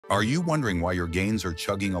Are you wondering why your gains are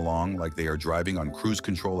chugging along like they are driving on cruise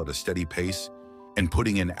control at a steady pace and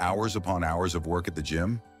putting in hours upon hours of work at the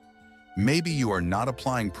gym? Maybe you are not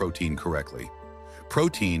applying protein correctly.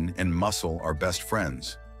 Protein and muscle are best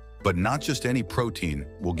friends, but not just any protein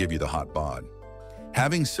will give you the hot bod.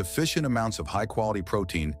 Having sufficient amounts of high-quality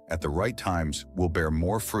protein at the right times will bear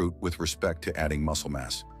more fruit with respect to adding muscle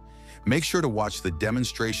mass. Make sure to watch the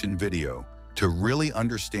demonstration video to really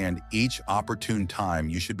understand each opportune time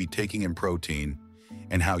you should be taking in protein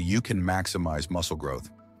and how you can maximize muscle growth.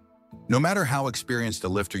 No matter how experienced a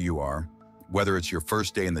lifter you are, whether it's your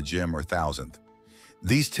first day in the gym or thousandth,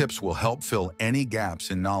 these tips will help fill any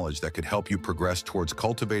gaps in knowledge that could help you progress towards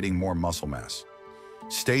cultivating more muscle mass.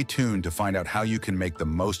 Stay tuned to find out how you can make the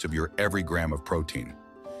most of your every gram of protein.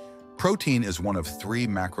 Protein is one of 3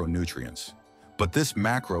 macronutrients, but this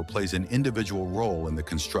macro plays an individual role in the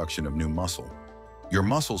construction of new muscle. Your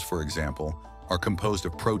muscles, for example, are composed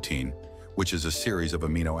of protein, which is a series of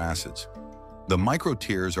amino acids. The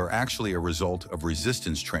microtears are actually a result of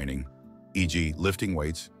resistance training, e.g. lifting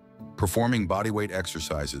weights, performing bodyweight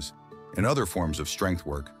exercises, and other forms of strength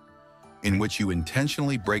work, in which you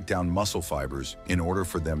intentionally break down muscle fibers in order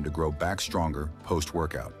for them to grow back stronger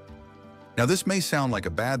post-workout. Now, this may sound like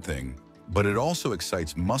a bad thing, but it also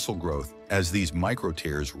excites muscle growth as these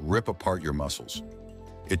microtears rip apart your muscles.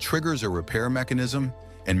 It triggers a repair mechanism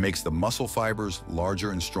and makes the muscle fibers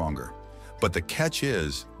larger and stronger. But the catch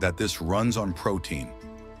is that this runs on protein.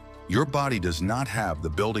 Your body does not have the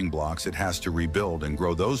building blocks it has to rebuild and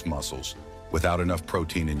grow those muscles without enough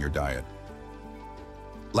protein in your diet.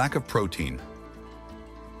 Lack of protein.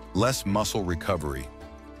 Less muscle recovery.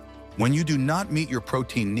 When you do not meet your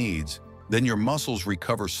protein needs, then your muscles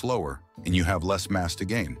recover slower and you have less mass to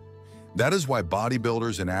gain. That is why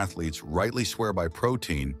bodybuilders and athletes rightly swear by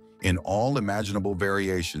protein in all imaginable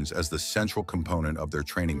variations as the central component of their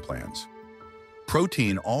training plans.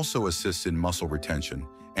 Protein also assists in muscle retention,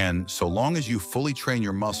 and so long as you fully train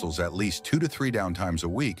your muscles at least 2 to 3 downtimes a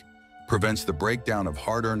week, prevents the breakdown of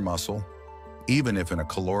hard-earned muscle, even if in a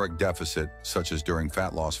caloric deficit such as during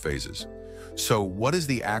fat loss phases. So what is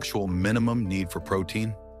the actual minimum need for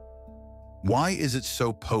protein? Why is it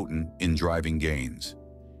so potent in driving gains?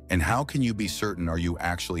 And how can you be certain are you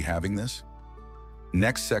actually having this?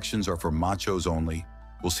 Next sections are for machos only.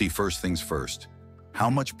 We'll see first things first. How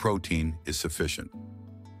much protein is sufficient?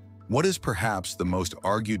 What is perhaps the most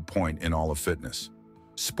argued point in all of fitness?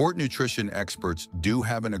 Sport nutrition experts do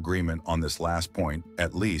have an agreement on this last point,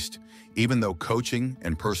 at least, even though coaching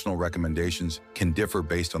and personal recommendations can differ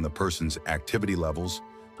based on the person's activity levels,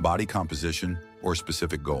 body composition, or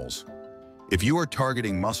specific goals. If you are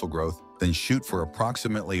targeting muscle growth, then shoot for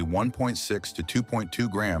approximately 1.6 to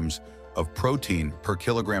 2.2 grams of protein per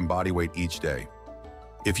kilogram body weight each day.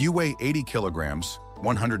 If you weigh 80 kilograms,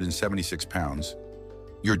 176 pounds,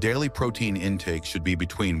 your daily protein intake should be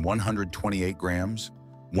between 128 grams,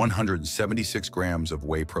 176 grams of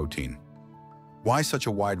whey protein. Why such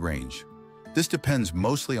a wide range? This depends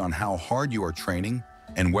mostly on how hard you are training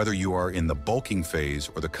and whether you are in the bulking phase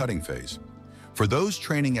or the cutting phase. For those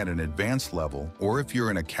training at an advanced level, or if you're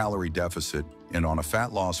in a calorie deficit and on a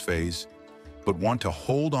fat loss phase, but want to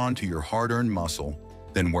hold on to your hard-earned muscle,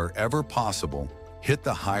 then wherever possible, hit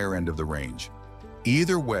the higher end of the range.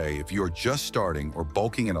 Either way, if you're just starting or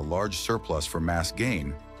bulking in a large surplus for mass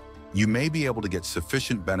gain, you may be able to get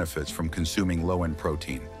sufficient benefits from consuming low-end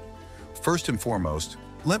protein. First and foremost,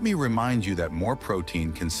 let me remind you that more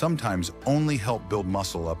protein can sometimes only help build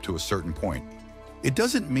muscle up to a certain point. It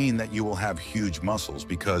doesn't mean that you will have huge muscles,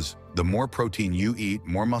 because the more protein you eat,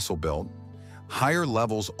 more muscle build. Higher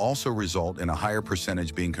levels also result in a higher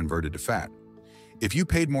percentage being converted to fat. If you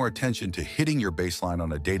paid more attention to hitting your baseline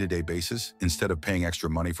on a day-to-day basis instead of paying extra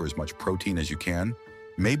money for as much protein as you can,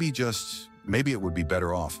 maybe it would be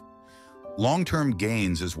better off. Long-term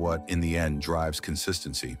gains is what, in the end, drives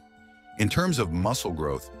consistency. In terms of muscle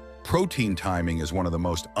growth, protein timing is one of the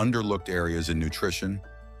most underlooked areas in nutrition.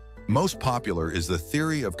 Most popular is the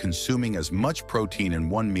theory of consuming as much protein in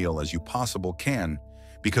one meal as you possibly can,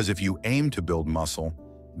 because if you aim to build muscle,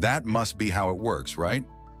 that must be how it works, right?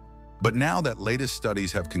 But now that latest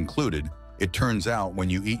studies have concluded, it turns out when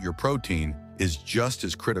you eat your protein is just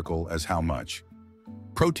as critical as how much.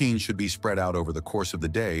 Protein should be spread out over the course of the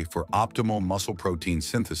day for optimal muscle protein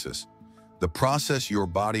synthesis, the process your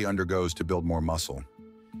body undergoes to build more muscle.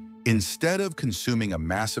 Instead of consuming a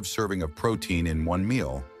massive serving of protein in one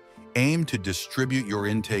meal, aim to distribute your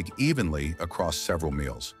intake evenly across several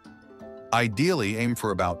meals. Ideally, aim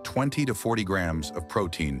for about 20 to 40 grams of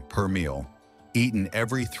protein per meal, eaten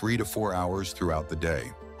every 3 to 4 hours throughout the day.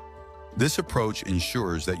 This approach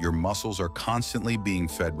ensures that your muscles are constantly being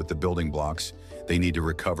fed with the building blocks they need to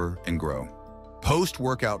recover and grow.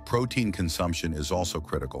 Post-workout protein consumption is also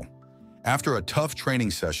critical. After a tough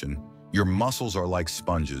training session, your muscles are like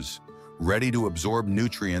sponges, ready to absorb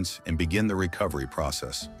nutrients and begin the recovery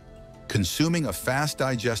process. Consuming a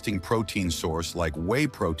fast-digesting protein source like whey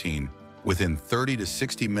protein within 30 to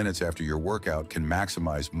 60 minutes after your workout can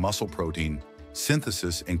maximize muscle protein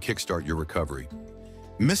synthesis and kickstart your recovery.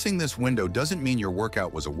 Missing this window doesn't mean your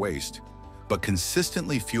workout was a waste, but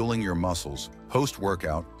consistently fueling your muscles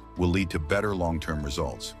post-workout will lead to better long-term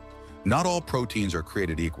results. Not all proteins are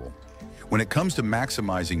created equal. When it comes to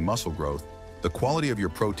maximizing muscle growth, the quality of your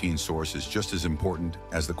protein source is just as important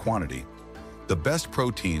as the quantity. The best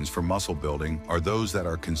proteins for muscle building are those that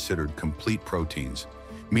are considered complete proteins,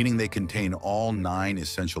 meaning they contain all 9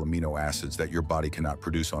 essential amino acids that your body cannot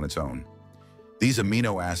produce on its own. These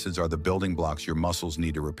amino acids are the building blocks your muscles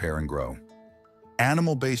need to repair and grow.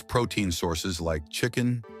 Animal-based protein sources like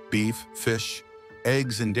chicken, beef, fish,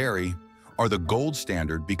 eggs, and dairy are the gold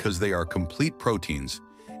standard because they are complete proteins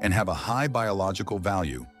and have a high biological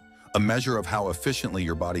value, a measure of how efficiently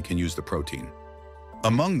your body can use the protein.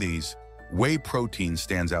 Among these, whey protein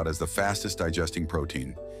stands out as the fastest digesting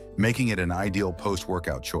protein, making it an ideal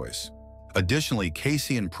post-workout choice. Additionally,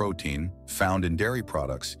 casein protein, found in dairy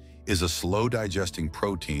products, is a slow-digesting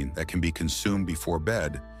protein that can be consumed before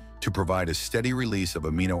bed to provide a steady release of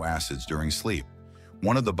amino acids during sleep,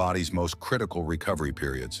 one of the body's most critical recovery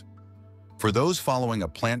periods. For those following a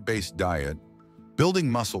plant-based diet, building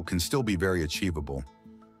muscle can still be very achievable,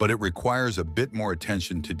 but it requires a bit more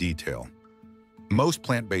attention to detail. Most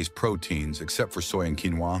plant-based proteins, except for soy and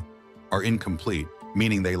quinoa, are incomplete,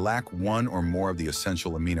 meaning they lack one or more of the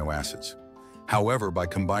essential amino acids. However, by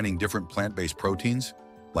combining different plant-based proteins,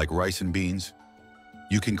 like rice and beans,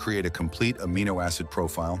 you can create a complete amino acid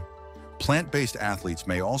profile. Plant-based athletes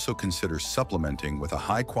may also consider supplementing with a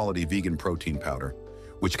high-quality vegan protein powder,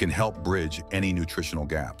 which can help bridge any nutritional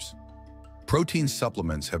gaps. Protein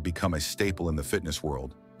supplements have become a staple in the fitness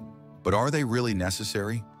world. But are they really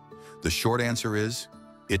necessary? The short answer is,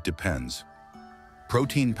 it depends.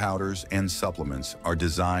 Protein powders and supplements are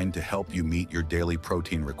designed to help you meet your daily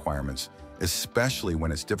protein requirements, especially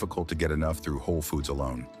when it's difficult to get enough through whole foods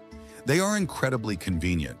alone. They are incredibly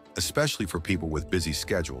convenient, especially for people with busy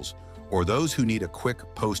schedules or those who need a quick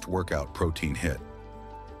post-workout protein hit.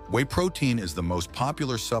 Whey protein is the most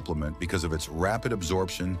popular supplement because of its rapid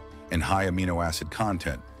absorption and high amino acid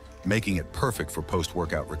content, making it perfect for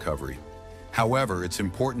post-workout recovery. However, it's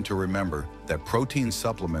important to remember that protein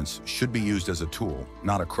supplements should be used as a tool,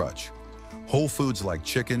 not a crutch. Whole foods like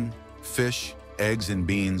chicken, fish, eggs, and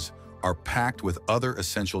beans are packed with other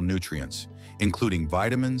essential nutrients, including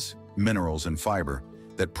vitamins, minerals, and fiber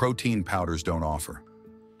that protein powders don't offer.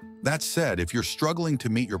 That said, if you're struggling to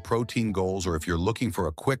meet your protein goals or if you're looking for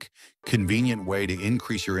a quick, convenient way to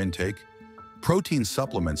increase your intake, protein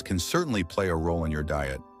supplements can certainly play a role in your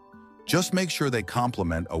diet. Just make sure they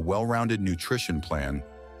complement a well-rounded nutrition plan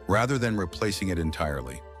rather than replacing it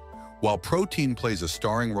entirely. While protein plays a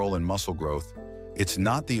starring role in muscle growth, it's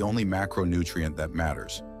not the only macronutrient that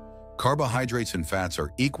matters. Carbohydrates and fats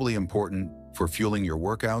are equally important for fueling your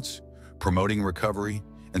workouts, promoting recovery,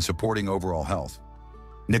 and supporting overall health.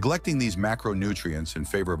 Neglecting these macronutrients in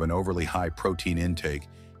favor of an overly high protein intake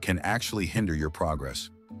can actually hinder your progress.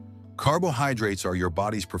 Carbohydrates are your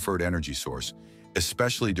body's preferred energy source,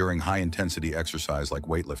 especially during high-intensity exercise like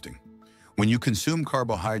weightlifting. When you consume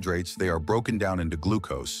carbohydrates, they are broken down into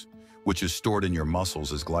glucose, which is stored in your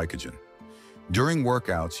muscles as glycogen. During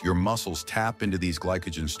workouts, your muscles tap into these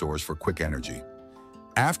glycogen stores for quick energy.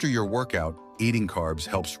 After your workout, eating carbs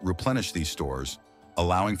helps replenish these stores,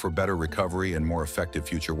 allowing for better recovery and more effective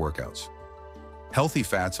future workouts. Healthy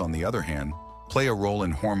fats, on the other hand, play a role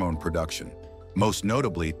in hormone production, most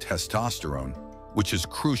notably testosterone, which is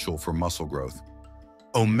crucial for muscle growth.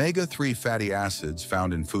 Omega-3 fatty acids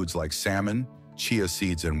found in foods like salmon, chia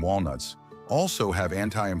seeds, and walnuts also have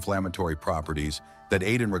anti-inflammatory properties that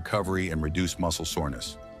aid in recovery and reduce muscle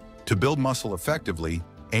soreness. To build muscle effectively,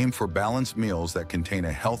 aim for balanced meals that contain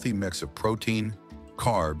a healthy mix of protein,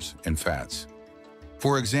 carbs, and fats.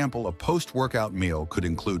 For example, a post-workout meal could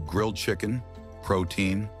include grilled chicken,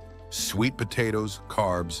 protein, sweet potatoes,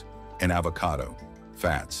 carbs, and avocado,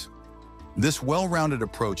 fats. This well-rounded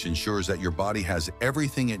approach ensures that your body has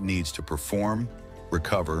everything it needs to perform,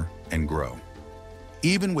 recover, and grow.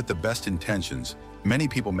 Even with the best intentions, many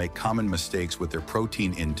people make common mistakes with their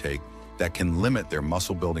protein intake that can limit their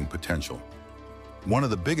muscle-building potential. One of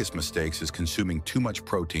the biggest mistakes is consuming too much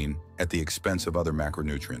protein at the expense of other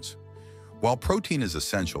macronutrients. While protein is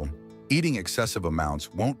essential, Eating excessive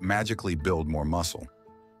amounts won't magically build more muscle.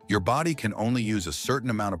 Your body can only use a certain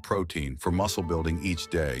amount of protein for muscle building each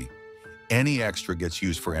day. Any extra gets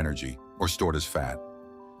used for energy or stored as fat.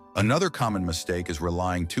 Another common mistake is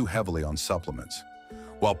relying too heavily on supplements.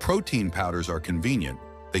 While protein powders are convenient,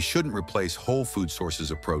 they shouldn't replace whole food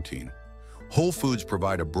sources of protein. Whole foods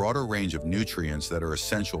provide a broader range of nutrients that are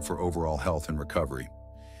essential for overall health and recovery.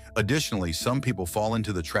 Additionally, some people fall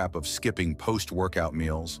into the trap of skipping post-workout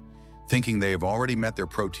meals, thinking they have already met their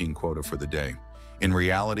protein quota for the day. In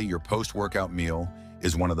reality, your post-workout meal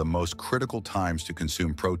is one of the most critical times to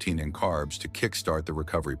consume protein and carbs to kickstart the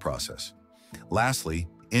recovery process. Lastly,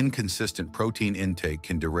 inconsistent protein intake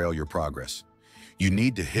can derail your progress. You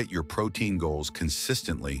need to hit your protein goals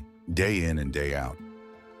consistently, day in and day out.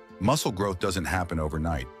 Muscle growth doesn't happen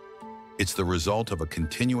overnight. It's the result of a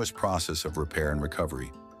continuous process of repair and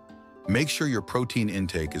recovery. Make sure your protein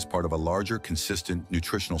intake is part of a larger, consistent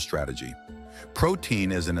nutritional strategy.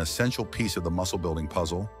 Protein is an essential piece of the muscle-building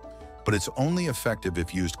puzzle, but it's only effective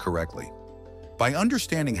if used correctly. By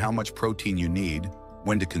understanding how much protein you need,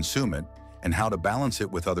 when to consume it, and how to balance it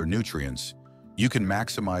with other nutrients, you can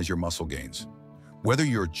maximize your muscle gains. Whether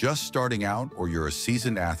you're just starting out or you're a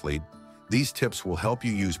seasoned athlete, these tips will help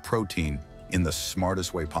you use protein in the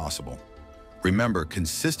smartest way possible. Remember,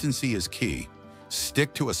 consistency is key.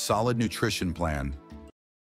 Stick to a solid nutrition plan